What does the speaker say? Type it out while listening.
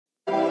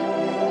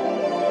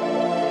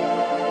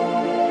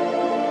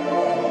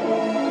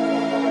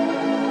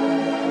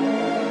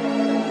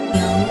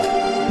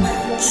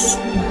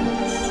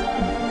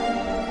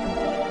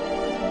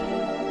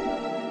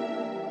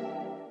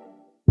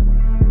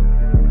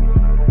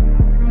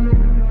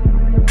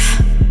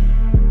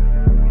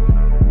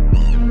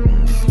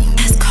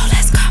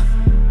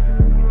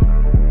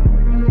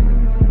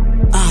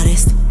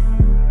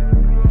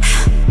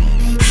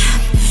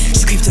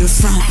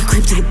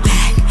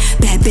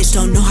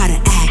how to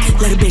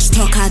act. Let a bitch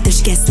talk hard, then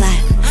she get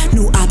slapped.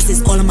 New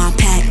opposites all in my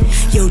pack.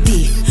 Yo,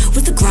 D,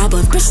 what's the grab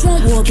of? Bitch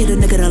won't war, get a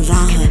nigga to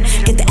line her.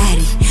 Get the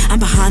addy, I'm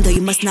behind her,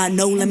 you must not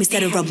know, let me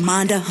set a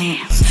reminder,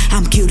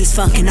 I'm cute as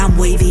fuck and I'm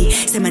wavy.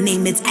 Say my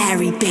name, it's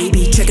Ari,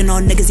 baby. Tricking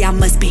on niggas, y'all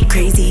must be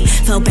crazy.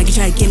 Fell back and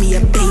tried to give me a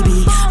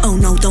baby. Oh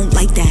no, don't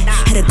like that.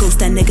 Had to ghost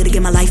that nigga to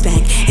get my life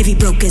back. If he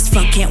broke as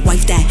fuck, can't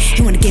wife that.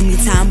 He wanna give me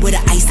time with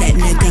an ice that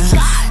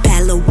nigga.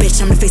 Bad little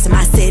bitch, I'm the face of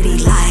my city.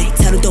 Like,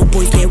 tell the dope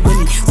boys get with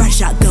me. Ride a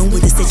shotgun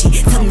with a citchy.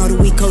 Tell them all the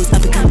weak hoes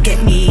up and come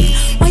get me.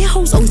 Why your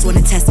hoes always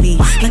wanna test me?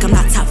 Like I'm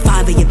not top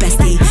 5 of your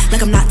bestie.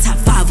 Like I'm not top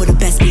 5 with the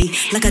best be.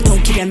 Like I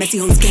don't keep that messy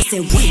hoes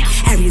guessing. Wait,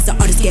 Ari is the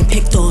artist get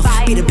picked off.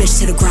 Beat a bitch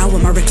to the ground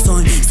with my Ricks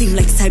on. Seem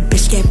like the type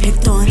bitch get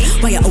picked on.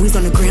 Why you always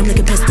on the gram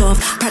looking pissed off?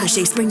 Proud of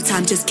shade,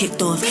 springtime just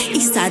kicked off.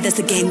 East side, that's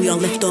the game we all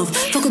lift off.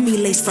 Fuck with me,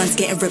 lace fronts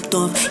getting ripped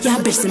off. Y'all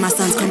bitches and my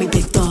sons call me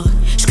big dog.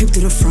 She creep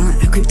through the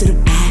front, I creep through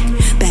the back.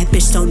 Bad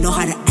bitch don't know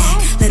how to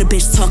act. Let a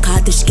bitch talk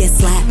hard, then she get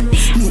slapped.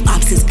 New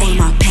opposites all in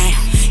my pack.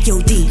 Yo,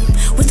 D,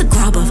 what's the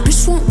grab of?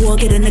 Bitch won't war,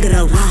 get a nigga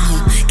to line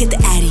her. Get the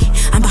addy,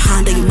 I'm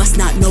behind her, you must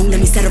not know, let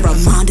me set a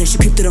reminder. She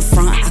creep through the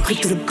front, I creep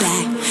through the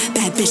back.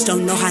 Bad bitch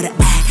don't know how to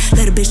act.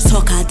 Let a bitch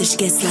talk hard, then she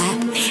get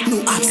slapped.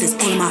 New opposites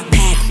all in my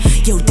pack.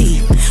 Yo,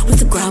 D,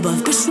 what's the grab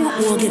of? Bitch won't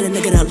war, get a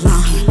nigga to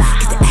line her.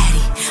 Get the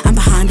addy, I'm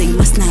behind her, you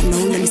must not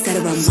know, let me set a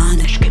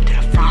reminder. She creep through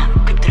the front,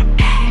 creep through the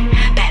back.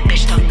 Bad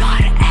bitch don't know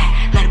how to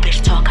act. Let a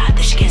bitch talk hard,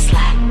 then she get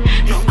slapped.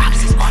 New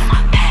opposites all in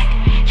my pack.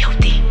 Yo,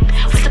 D,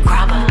 what's the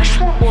grab of? Bitch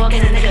won't war,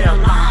 get a nigga to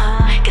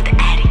line her. Get the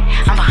addy,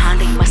 I'm behind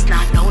her, you must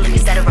not know, let me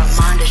set a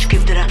reminder. She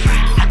creep through the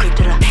front, I creep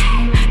through the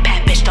back.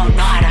 Bad bitch don't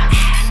know how to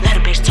let a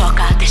bitch talk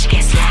hard, then she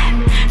get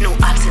slapped. New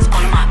opposites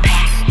all in my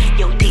pack.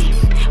 Yo, D,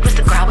 what's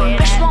the grab of?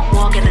 Bitch won't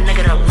war, get a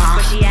nigga to line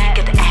her.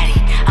 Get the addy,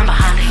 I'm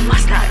behind her, you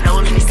must not know,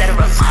 let me set a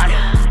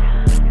reminder.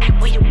 Hey,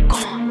 where you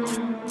going?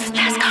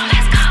 Let's go,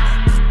 let's go.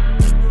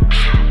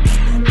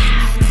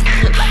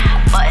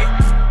 What?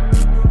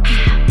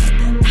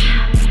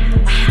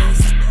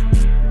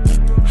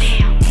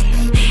 Damn,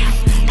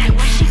 like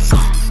where she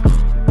gone?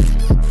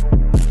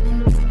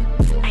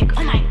 Like,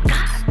 oh my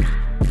God.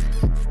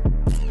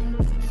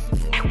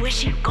 Like where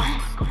she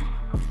gone?